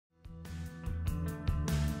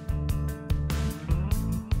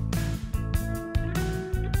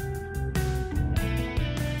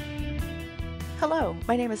Hello,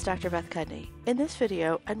 my name is Dr. Beth Cudney. In this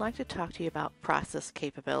video, I'd like to talk to you about process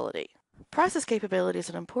capability. Process capability is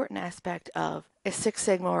an important aspect of a Six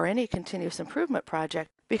Sigma or any continuous improvement project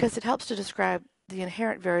because it helps to describe the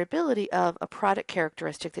inherent variability of a product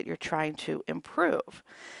characteristic that you're trying to improve.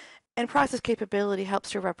 And process capability helps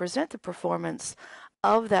to represent the performance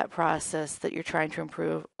of that process that you're trying to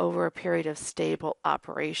improve over a period of stable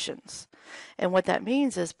operations. And what that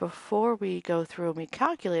means is before we go through and we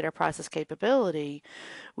calculate our process capability,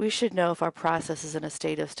 we should know if our process is in a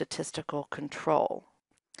state of statistical control.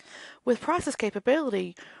 With process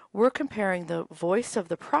capability, we're comparing the voice of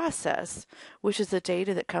the process, which is the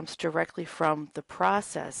data that comes directly from the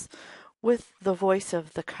process, with the voice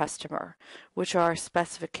of the customer, which are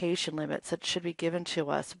specification limits that should be given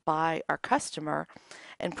to us by our customer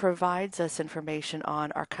and provides us information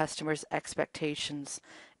on our customer's expectations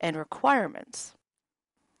and requirements.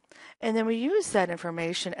 And then we use that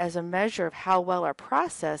information as a measure of how well our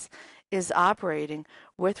process is operating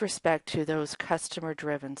with respect to those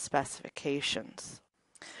customer-driven specifications.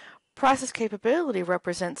 Process capability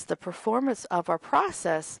represents the performance of our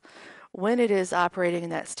process when it is operating in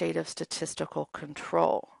that state of statistical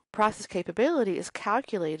control. Process capability is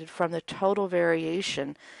calculated from the total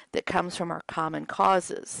variation that comes from our common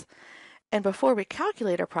causes. And before we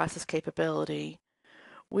calculate our process capability,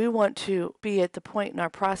 we want to be at the point in our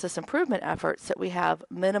process improvement efforts that we have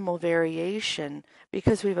minimal variation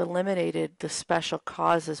because we've eliminated the special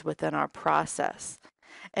causes within our process.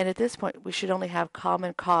 And at this point, we should only have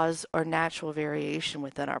common cause or natural variation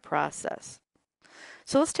within our process.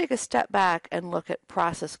 So let's take a step back and look at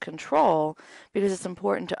process control because it's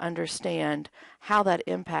important to understand how that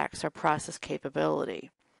impacts our process capability.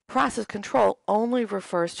 Process control only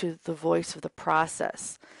refers to the voice of the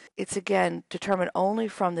process. It's again determined only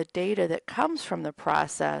from the data that comes from the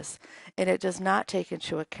process, and it does not take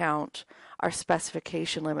into account our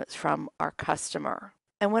specification limits from our customer.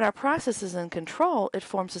 And when our process is in control, it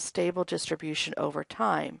forms a stable distribution over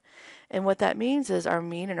time. And what that means is our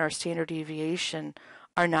mean and our standard deviation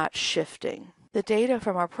are not shifting. The data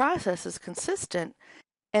from our process is consistent,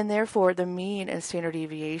 and therefore the mean and standard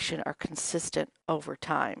deviation are consistent over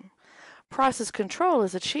time. Process control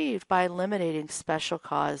is achieved by eliminating special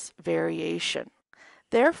cause variation.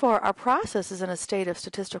 Therefore, our process is in a state of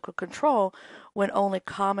statistical control when only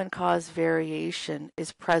common cause variation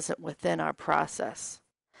is present within our process.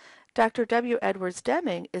 Dr. W. Edwards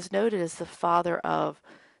Deming is noted as the father of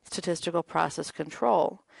statistical process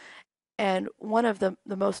control. And one of the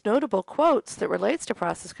most notable quotes that relates to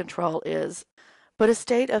process control is, "But a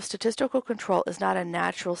state of statistical control is not a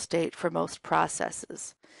natural state for most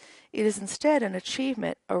processes. It is instead an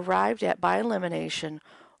achievement arrived at by elimination,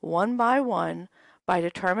 one by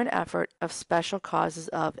determined effort of special causes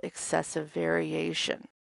of excessive variation."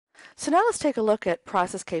 So now let's take a look at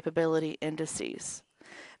process capability indices.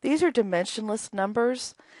 These are dimensionless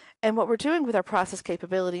numbers, and what we're doing with our process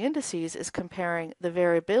capability indices is comparing the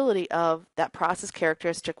variability of that process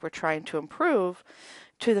characteristic we're trying to improve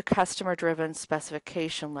to the customer-driven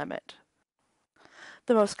specification limit.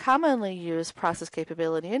 The most commonly used process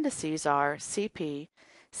capability indices are CP,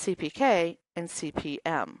 CPK, and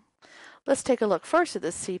CPM. Let's take a look first at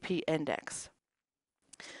the CP index.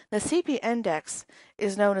 The CP index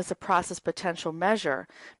is known as the process potential measure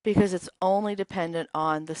because it's only dependent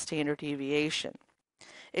on the standard deviation.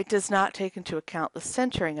 It does not take into account the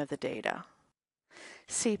centering of the data.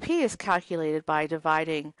 CP is calculated by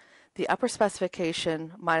dividing the upper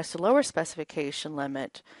specification minus the lower specification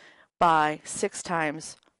limit by 6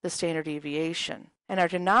 times the standard deviation. And our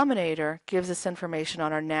denominator gives us information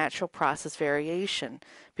on our natural process variation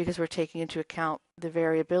because we're taking into account the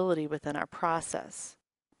variability within our process.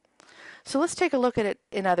 So let's take a look at it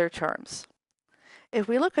in other terms. If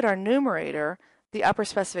we look at our numerator, the upper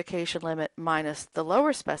specification limit minus the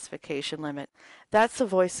lower specification limit, that's the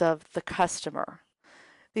voice of the customer.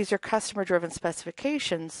 These are customer-driven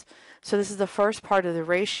specifications, so this is the first part of the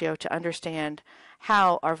ratio to understand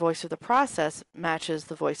how our voice of the process matches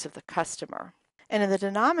the voice of the customer. And in the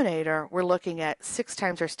denominator, we're looking at 6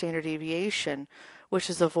 times our standard deviation, which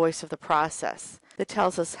is the voice of the process, that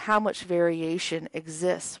tells us how much variation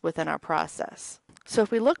exists within our process. So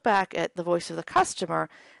if we look back at the voice of the customer,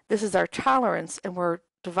 this is our tolerance, and we're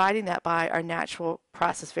dividing that by our natural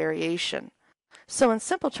process variation. So in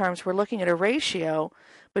simple terms, we're looking at a ratio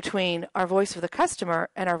between our voice of the customer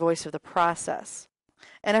and our voice of the process.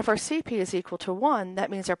 And if our CP is equal to 1,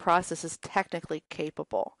 that means our process is technically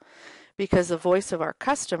capable because the voice of our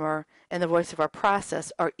customer and the voice of our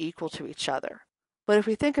process are equal to each other. But if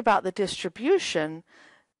we think about the distribution,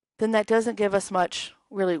 then that doesn't give us much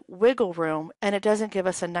really wiggle room, and it doesn't give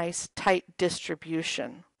us a nice tight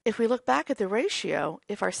distribution. If we look back at the ratio,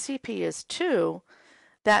 if our CP is 2,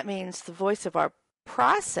 that means the voice of our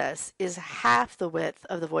process is half the width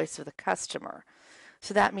of the voice of the customer.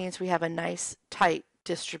 So that means we have a nice tight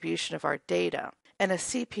distribution of our data. And a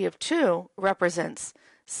CP of 2 represents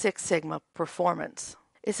Six Sigma performance.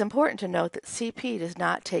 It's important to note that CP does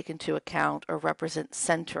not take into account or represent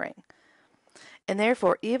centering. And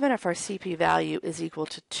therefore, even if our CP value is equal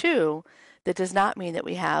to 2, that does not mean that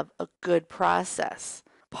we have a good process.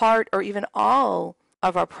 Part or even all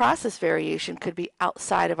of our process variation could be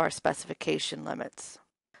outside of our specification limits.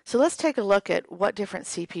 So let's take a look at what different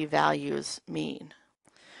CP values mean.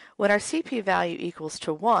 When our CP value equals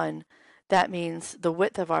to 1, that means the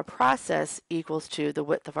width of our process equals to the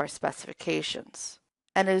width of our specifications.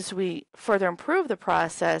 And as we further improve the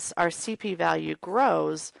process, our CP value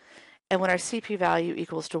grows, and when our CP value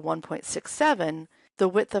equals to 1.67, the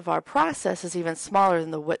width of our process is even smaller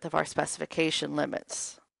than the width of our specification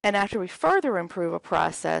limits. And after we further improve a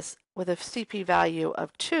process with a CP value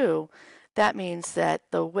of 2, that means that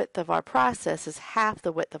the width of our process is half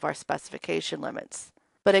the width of our specification limits.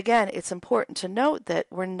 But again, it's important to note that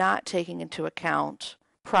we're not taking into account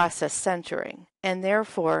process centering. And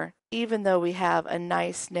therefore, even though we have a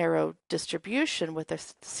nice narrow distribution with a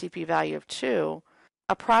CP value of 2,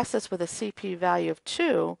 a process with a CP value of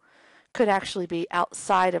 2 could actually be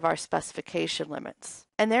outside of our specification limits.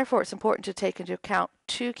 And therefore, it's important to take into account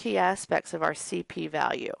two key aspects of our CP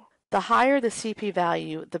value. The higher the CP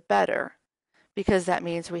value, the better, because that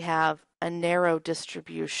means we have a narrow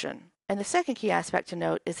distribution. And the second key aspect to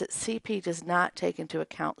note is that CP does not take into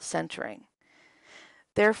account centering.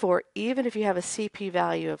 Therefore, even if you have a CP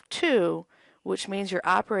value of 2, which means you're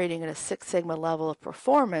operating at a Six Sigma level of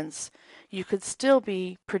performance, you could still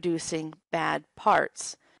be producing bad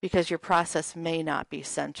parts because your process may not be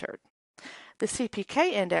centered. The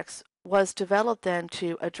CPK index was developed then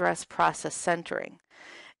to address process centering,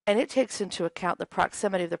 and it takes into account the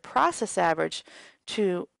proximity of the process average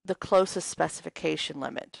to the closest specification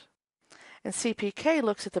limit. And CPK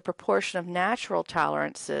looks at the proportion of natural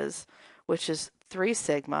tolerances, which is 3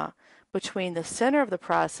 sigma, between the center of the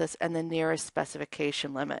process and the nearest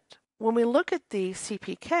specification limit. When we look at the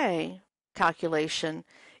CPK calculation,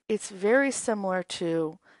 it's very similar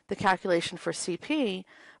to the calculation for CP,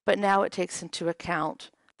 but now it takes into account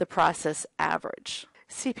the process average.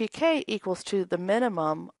 CPK equals to the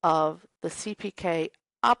minimum of the CPK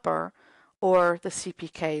upper or the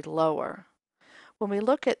CPK lower. When we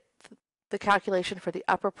look at the calculation for the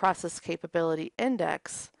upper process capability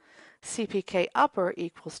index, CPK upper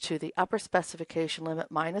equals to the upper specification limit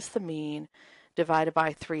minus the mean divided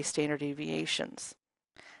by 3 standard deviations.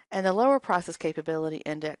 And the lower process capability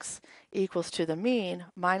index equals to the mean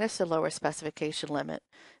minus the lower specification limit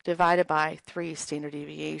divided by 3 standard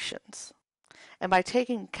deviations. And by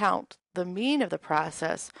taking account the mean of the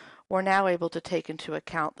process, we're now able to take into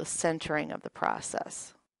account the centering of the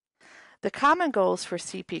process. The common goals for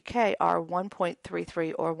CPK are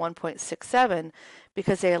 1.33 or 1.67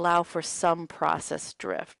 because they allow for some process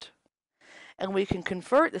drift. And we can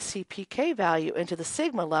convert the CPK value into the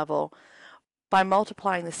sigma level by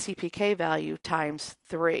multiplying the CPK value times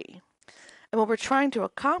 3. And what we're trying to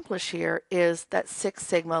accomplish here is that Six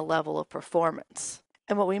Sigma level of performance.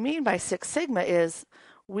 And what we mean by Six Sigma is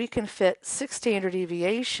we can fit 6 standard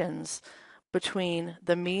deviations between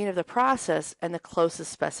the mean of the process and the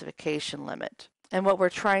closest specification limit. And what we're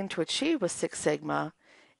trying to achieve with Six Sigma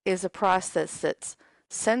is a process that's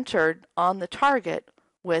centered on the target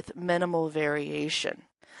with minimal variation.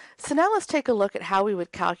 So now let's take a look at how we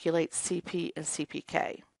would calculate CP and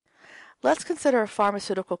CPK. Let's consider a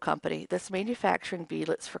pharmaceutical company that's manufacturing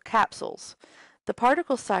beadlets for capsules. The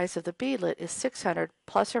particle size of the beadlet is 600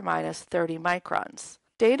 plus or minus 30 microns.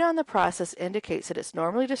 Data on the process indicates that it's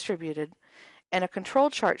normally distributed, and a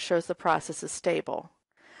control chart shows the process is stable.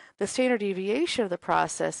 The standard deviation of the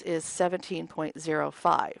process is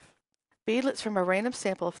 17.05. Beadlets from a random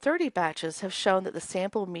sample of 30 batches have shown that the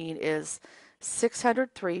sample mean is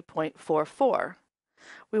 603.44.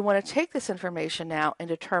 We want to take this information now and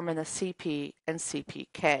determine the CP and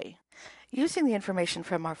CPK. Using the information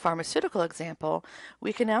from our pharmaceutical example,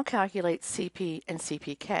 we can now calculate CP and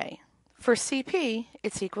CPK. For CP,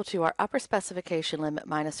 it's equal to our upper specification limit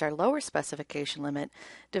minus our lower specification limit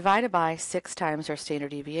divided by 6 times our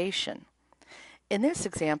standard deviation. In this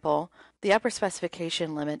example, the upper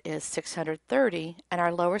specification limit is 630 and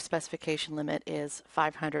our lower specification limit is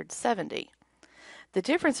 570. The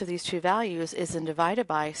difference of these two values is then divided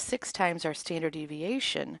by 6 times our standard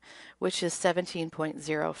deviation, which is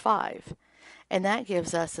 17.05. and that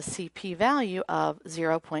gives us a CP value of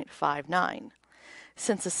 0.59.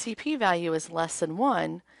 Since the CP value is less than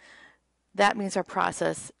 1, that means our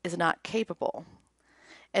process is not capable.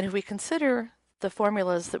 And if we consider the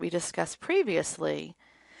formulas that we discussed previously,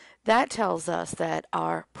 that tells us that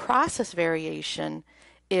our process variation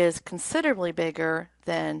is considerably bigger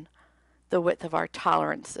than the width of our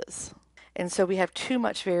tolerances. And so we have too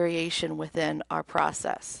much variation within our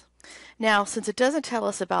process. Now, since it doesn't tell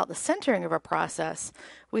us about the centering of our process,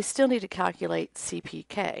 we still need to calculate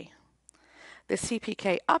CPK. The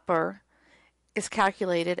CPK upper is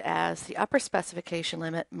calculated as the upper specification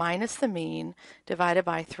limit minus the mean divided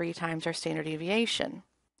by 3 times our standard deviation.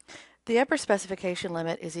 The upper specification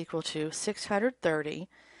limit is equal to 630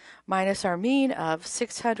 minus our mean of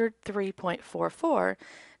 603.44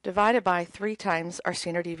 divided by 3 times our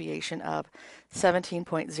standard deviation of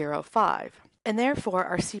 17.05. And therefore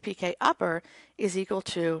our CPK upper is equal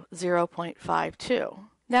to 0.52.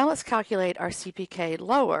 Now let's calculate our CPK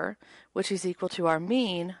lower, which is equal to our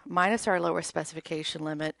mean minus our lower specification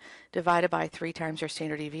limit divided by 3 times our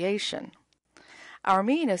standard deviation. Our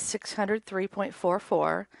mean is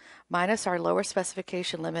 603.44 minus our lower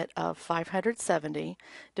specification limit of 570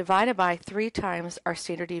 divided by 3 times our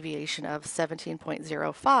standard deviation of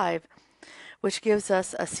 17.05, which gives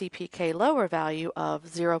us a CPK lower value of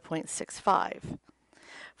 0.65.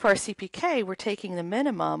 For our CPK, we're taking the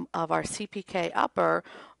minimum of our CPK upper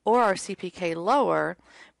or our CPK lower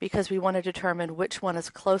because we want to determine which one is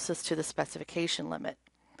closest to the specification limit.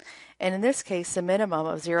 And in this case, the minimum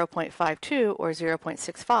of 0.52 or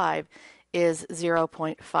 0.65 is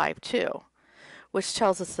 0.52, which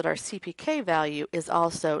tells us that our CPK value is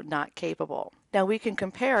also not capable. Now we can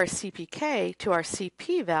compare our CPK to our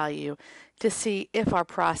CP value to see if our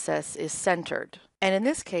process is centered. And in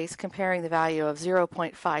this case, comparing the value of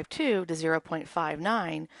 0.52 to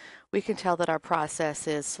 0.59, we can tell that our process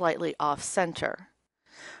is slightly off-center.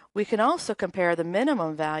 We can also compare the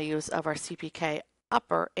minimum values of our CPK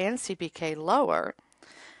upper and CPK lower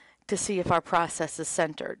to see if our process is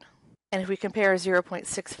centered. And if we compare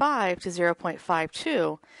 0.65 to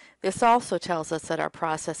 0.52, this also tells us that our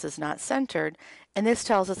process is not centered, and this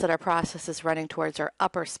tells us that our process is running towards our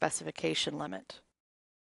upper specification limit.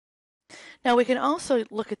 Now we can also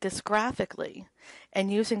look at this graphically,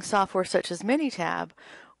 and using software such as Minitab,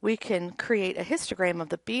 we can create a histogram of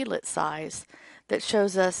the beadlet size that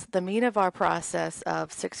shows us the mean of our process of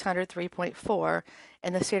 603.4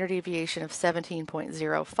 and the standard deviation of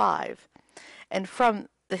 17.05. And from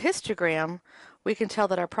the histogram, we can tell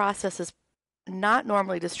that our process is not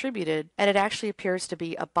normally distributed, and it actually appears to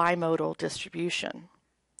be a bimodal distribution.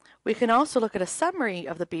 We can also look at a summary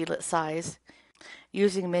of the beadlet size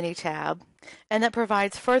using Minitab, and that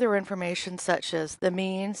provides further information such as the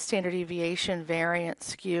mean, standard deviation,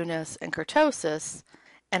 variance, skewness, and kurtosis,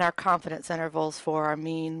 and our confidence intervals for our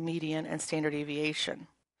mean, median, and standard deviation.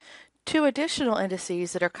 2 additional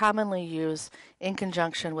indices that are commonly used in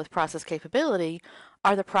conjunction with process capability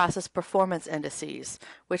are the process performance indices,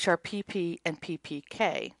 which are PP and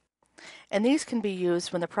PPK. And these can be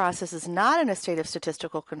used when the process is not in a state of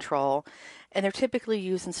statistical control, and they're typically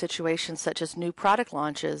used in situations such as new product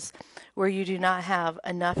launches where you do not have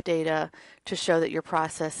enough data to show that your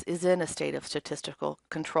process is in a state of statistical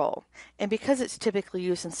control. And because it's typically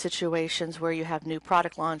used in situations where you have new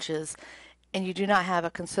product launches and you do not have a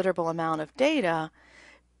considerable amount of data,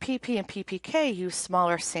 PP and PPK use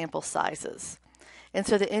smaller sample sizes. And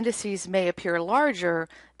so the indices may appear larger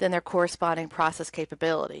than their corresponding process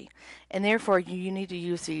capability, and therefore you need to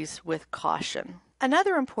use these with caution.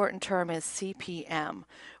 Another important term is CPM,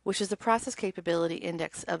 which is the process capability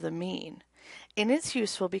index of the mean. And it's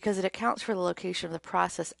useful because it accounts for the location of the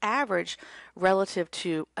process average relative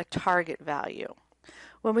to a target value.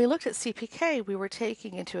 When we looked at CPK, we were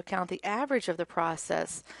taking into account the average of the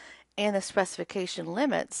process and the specification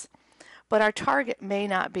limits, but our target may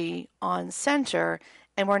not be on center,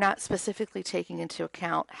 and we're not specifically taking into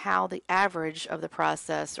account how the average of the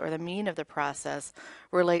process or the mean of the process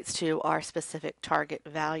relates to our specific target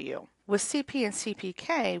value. With CP and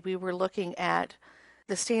CPK, we were looking at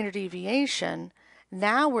the standard deviation.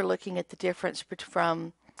 Now we're looking at the difference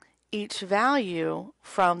from each value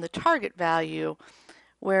from the target value,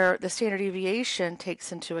 where the standard deviation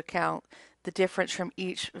takes into account the difference from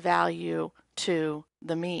each value to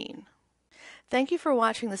the mean. Thank you for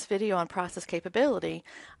watching this video on process capability.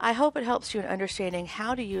 I hope it helps you in understanding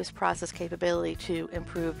how to use process capability to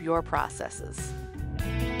improve your processes.